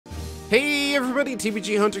Hey everybody,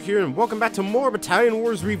 TBGhunter here, and welcome back to more Battalion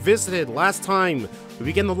Wars Revisited. Last time, we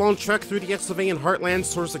began the long trek through the Exylvanian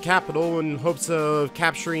heartlands towards the capital in hopes of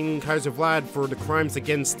capturing Kaiser Vlad for the crimes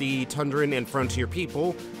against the Tundran and Frontier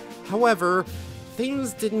people. However,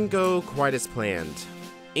 things didn't go quite as planned.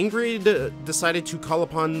 Ingrid decided to call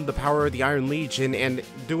upon the power of the Iron Legion, and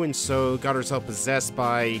doing so got herself possessed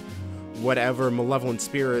by whatever malevolent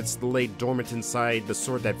spirits lay dormant inside the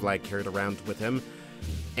sword that Vlad carried around with him.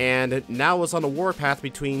 And now is on a warpath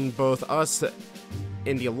between both us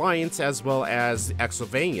in the Alliance as well as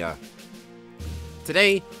Exylvania.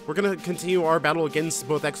 Today, we're going to continue our battle against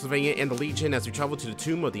both Exylvania and the Legion as we travel to the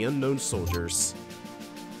Tomb of the Unknown Soldiers.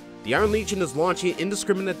 The Iron Legion is launching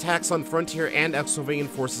indiscriminate attacks on Frontier and Exylvanian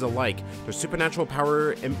forces alike. Their supernatural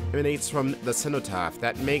power emanates from the cenotaph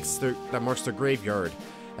that marks their graveyard.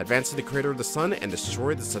 Advance to the crater of the sun and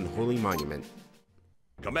destroy this unholy monument.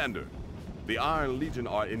 Commander, the Iron Legion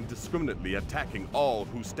are indiscriminately attacking all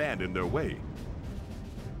who stand in their way.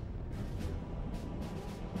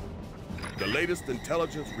 The latest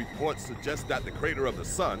intelligence reports suggest that the crater of the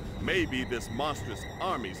sun may be this monstrous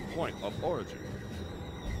army's point of origin.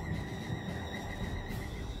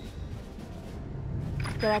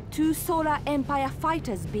 There are 2 Solar Empire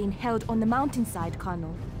fighters being held on the mountainside,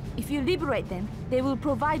 Colonel. If you liberate them, they will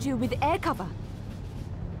provide you with air cover.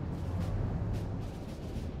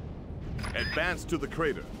 Advance to the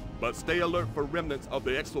crater, but stay alert for remnants of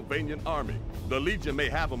the Exylvanian army. The Legion may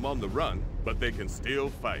have them on the run, but they can still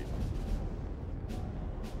fight.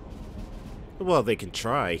 Well, they can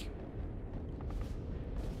try.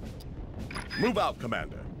 Move out,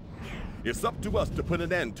 Commander. It's up to us to put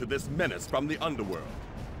an end to this menace from the underworld.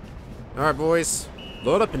 Alright, boys.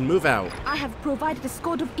 Load up and move out. I have provided a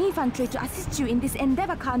squad of infantry to assist you in this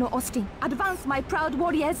endeavor, Colonel Austin. Advance, my proud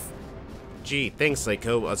warriors. Gee, thanks,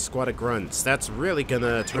 Lei-Qo, a squad of grunts. That's really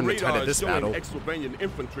gonna turn the tide of this battle. Exylvanian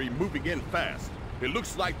infantry moving in fast. It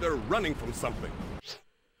looks like they're running from something.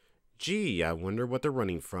 Gee, I wonder what they're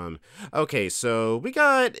running from. Okay, so we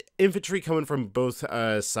got infantry coming from both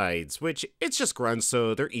sides, which it's just grunts,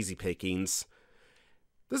 so they're easy pickings.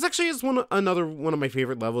 This actually is another one of my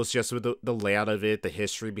favorite levels, just with the layout of it, the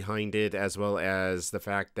history behind it, as well as the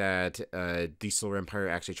fact that the Solar Empire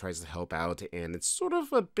actually tries to help out, and it's sort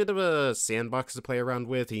of a bit of a sandbox to play around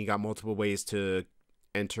with, and you got multiple ways to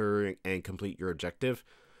enter and complete your objective.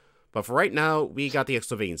 But for right now, we got the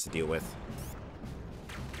Exylvanians to deal with.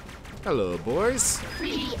 Hello, boys.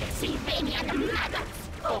 Free Exylvanian maggots,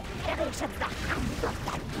 or perish at the hand of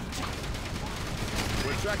the Legion.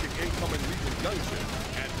 We're tracking incoming Legion gunship.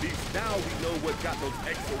 At least now we know what got those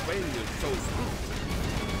Exylvanians so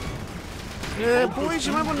spooked. Boys,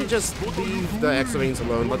 you might want to just leave the Exylvanians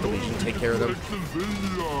alone, let the Legion take care of them.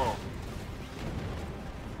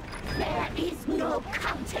 There is no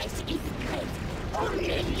countess in great,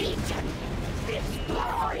 only Legion.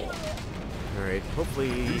 Destroy! Alright,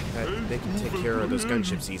 hopefully they can take care of those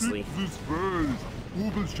gunships easily.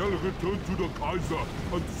 Uber shall return to the Kaiser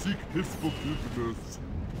and seek his forgiveness.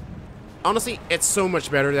 Honestly, it's so much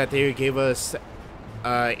better that they gave us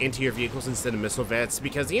anti-air vehicles instead of missile vets,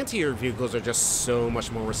 because the anti-air vehicles are just so much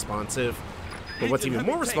more responsive. But what's even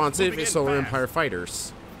more responsive is Solar Empire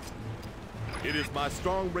fighters. It is my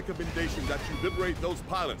strong recommendation that you liberate those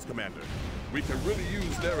pilots, Commander. We can really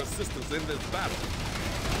use their assistance in this battle.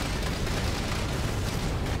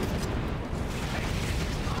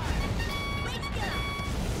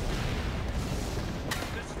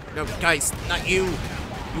 No, guys, not you!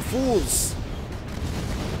 You fools!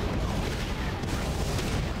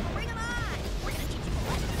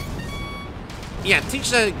 Yeah, teach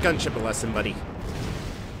the gunship a lesson, buddy.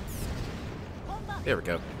 There we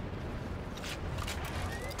go.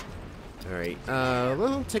 Alright,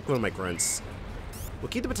 we'll take one of my grunts. We'll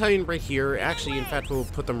keep the battalion right here. Actually, in fact, we'll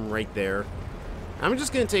put them right there. I'm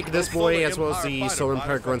just gonna take this boy as well as the Solar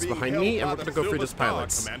Empire grunts behind me, and we're gonna go through those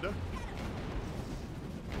pilots.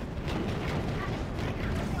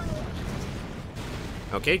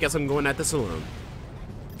 Okay, guess I'm going at this alone.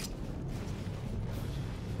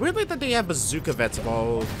 Weirdly that they have bazooka vets of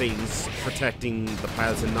all things protecting the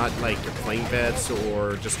pilots and not like your plane vets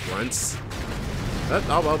or just grunts. But,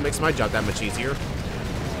 oh well, it makes my job that much easier.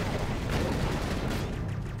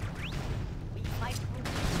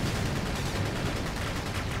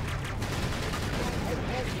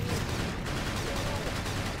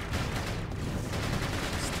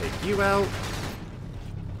 Let's take you out.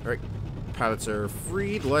 Alright. Pilots are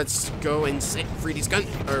freed. Let's go and free these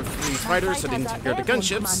fighters so they can take care of the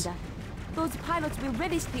gunships. Those pilots will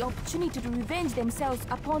relish the opportunity to revenge themselves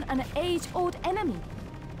upon an age-old enemy.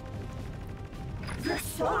 The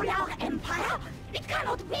Solar Empire It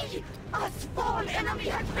cannot be! A small enemy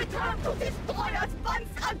has returned to destroy us once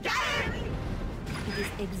again! It is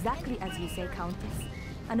exactly as you say, Countess.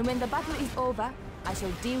 And when the battle is over, I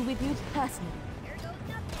shall deal with you personally.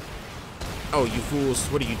 Oh, you fools,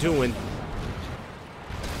 what are you doing?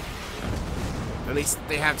 At least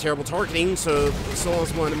they have terrible targeting, so long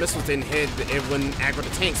as one of the missiles didn't hit, it wouldn't aggro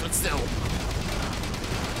the tanks, but still.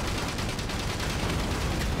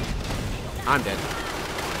 I'm dead.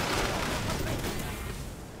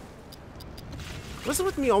 What's it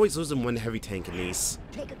with me always losing one heavy tank in these?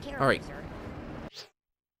 Alright.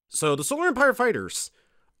 So the Solar Empire fighters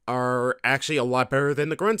are actually a lot better than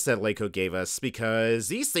the grunts that Lei-Qo gave us, because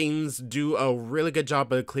these things do a really good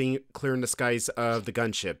job of clearing the skies of the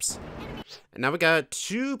gunships. And now we got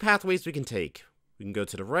two pathways we can take. We can go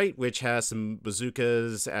to the right, which has some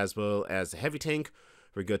bazookas as well as a heavy tank.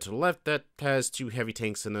 We go to the left, that has two heavy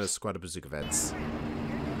tanks and a squad of bazooka vets.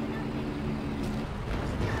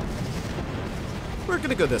 We're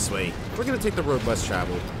gonna go this way. We're gonna take the road less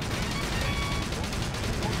traveled.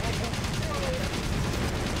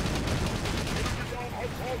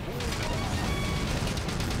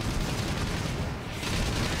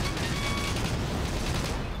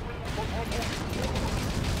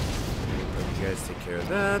 You guys take care of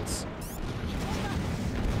that.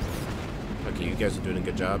 Okay, you guys are doing a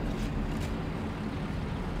good job.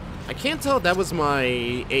 I can't tell if that was my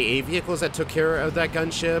AA vehicles that took care of that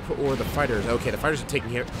gunship or the fighters. Okay, the fighters are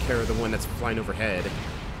taking care of the one that's flying overhead.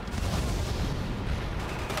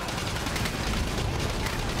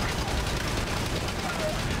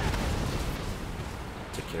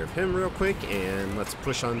 Take care of him real quick, and let's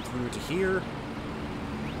push on through to here.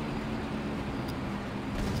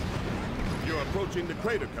 You're approaching the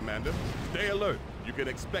crater, Commander. Stay alert. You can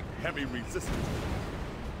expect heavy resistance.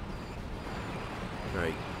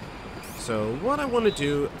 Alright. So what I want to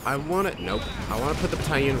do, I want to put the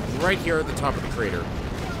battalion right here at the top of the crater.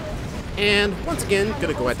 And once again,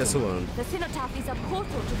 gonna go at this alone. The cenotaph is a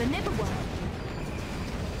portal to the netherworld.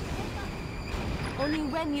 Only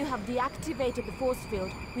when you have deactivated the force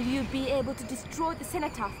field will you be able to destroy the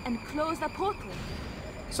cenotaph and close the portal.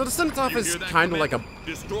 So the cenotaph is kind of like a...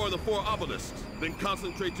 Destroy the 4 obelisks, then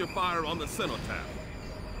concentrate your fire on the cenotaph.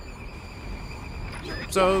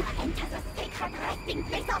 So... Enter the sacred resting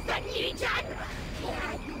place of the Legion!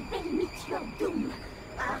 Here you will meet your doom!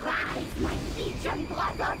 Arise, my Legion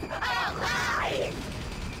brothers! Arise!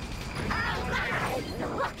 Arise,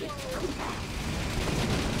 rocket trooper!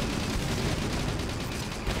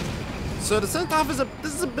 So the cenotaph is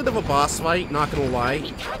this is a bit of a boss fight, not gonna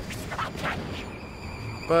lie.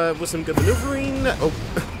 But with some good maneuvering, oh,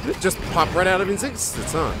 just pop right out of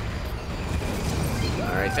existence, huh?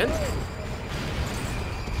 Alright then.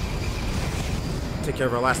 Take care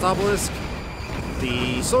of our last obelisk.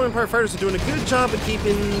 The Solar Empire fighters are doing a good job of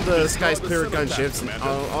keeping the skies clear of gunships. And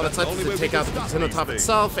all that's left is to take out the cenotaph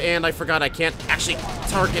itself, and I forgot I can't actually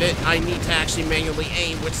target it. I need to actually manually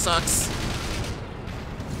aim, which sucks.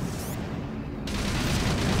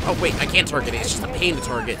 Oh wait, I can't target it. It's just a pain to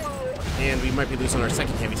target. And we might be losing our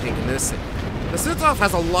second heavy tank in this. The cenotaph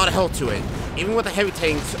has a lot of health to it. Even with the heavy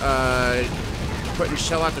tanks putting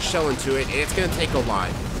shell after shell into it, it's going to take a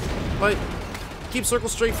lot. But keep circle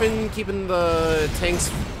strafing, keeping the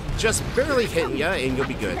tanks just barely hitting ya, and you'll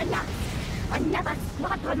be good. Another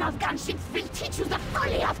squadron of gunships will teach you the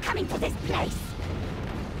folly of coming to this place.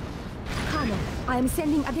 Colonel, I am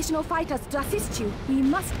sending additional fighters to assist you. We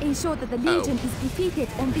must ensure that the Legion is defeated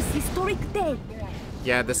on this historic day.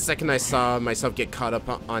 Yeah, the second I saw myself get caught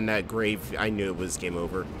up on that grave, I knew it was game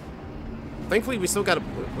over. Thankfully, we still got a...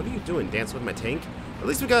 What are you doing? Dance with my tank? At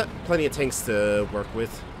least we got plenty of tanks to work with.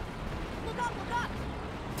 Look up, look up.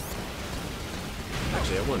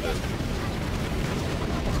 Actually, I wonder.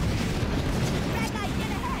 Bad guy, get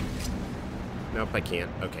ahead. Nope, I can't.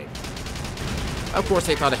 Okay. Of course,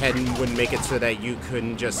 they thought ahead and wouldn't make it so that you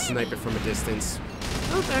couldn't just snipe it from a distance.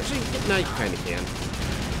 Well, actually, now you kind of can.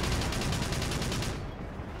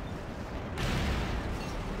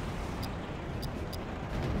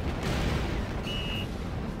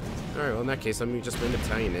 Alright, well in that case, let me just bring the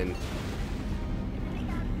battalion in.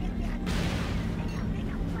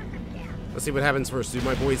 Let's see what happens first. Do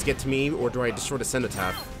my boys get to me, or do I destroy the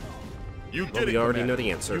cenotaph? You Well, did we it, already Commander. know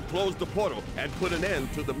the answer. You closed the portal and put an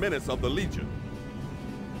end to the menace of the Legion.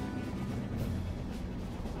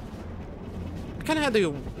 It kind of had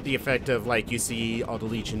the effect of, like, you see all the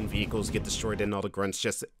Legion vehicles get destroyed and all the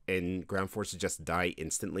grunts and ground forces just die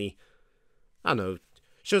instantly. I don't know.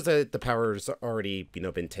 Shows that the power's already,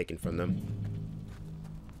 been taken from them.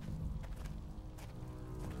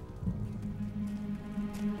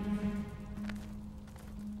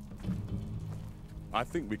 I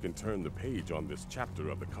think we can turn the page on this chapter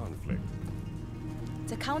of the conflict.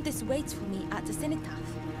 The Countess waits for me at the cenotaph.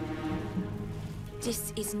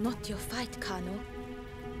 This is not your fight, Colonel.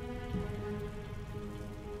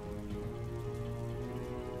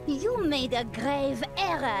 You made a grave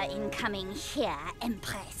error in coming here,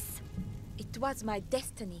 Empress. It was my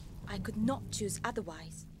destiny. I could not choose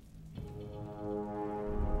otherwise.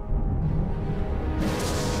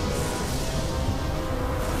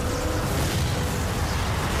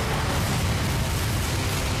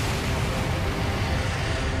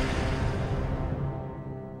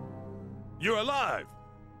 You're alive!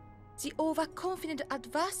 The overconfident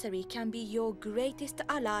adversary can be your greatest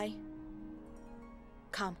ally.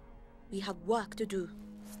 Come, we have work to do.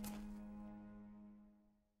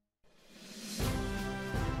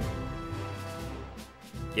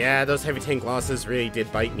 Yeah, those heavy tank losses really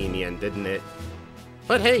did bite me in the end, didn't it?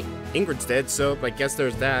 But hey, Ingrid's dead, so I guess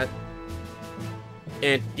there's that.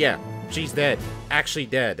 And yeah, she's dead. Actually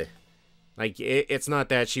dead. Like, it's not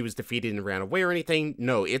that she was defeated and ran away or anything.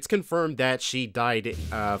 No, it's confirmed that she died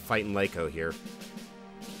fighting Lei-Qo here.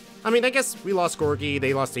 I mean, I guess we lost Gorgi,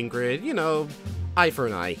 they lost Ingrid, you know, eye for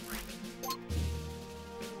an eye.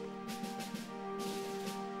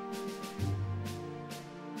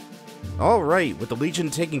 Alright, with the Legion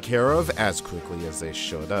taken care of as quickly as they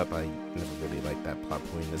showed up, I never really liked that plot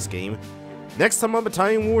point in this game. Next time on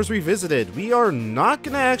Battalion Wars Revisited, we are not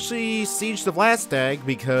going to actually siege the Vlastag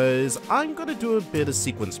because I'm going to do a bit of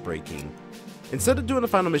sequence breaking. Instead of doing the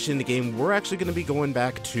final mission in the game, we're actually going to be going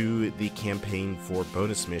back to the campaign for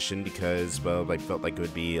bonus mission because, well, I felt like it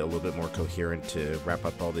would be a little bit more coherent to wrap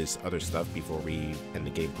up all this other stuff before we end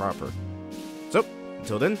the game proper. So,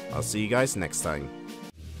 until then, I'll see you guys next time.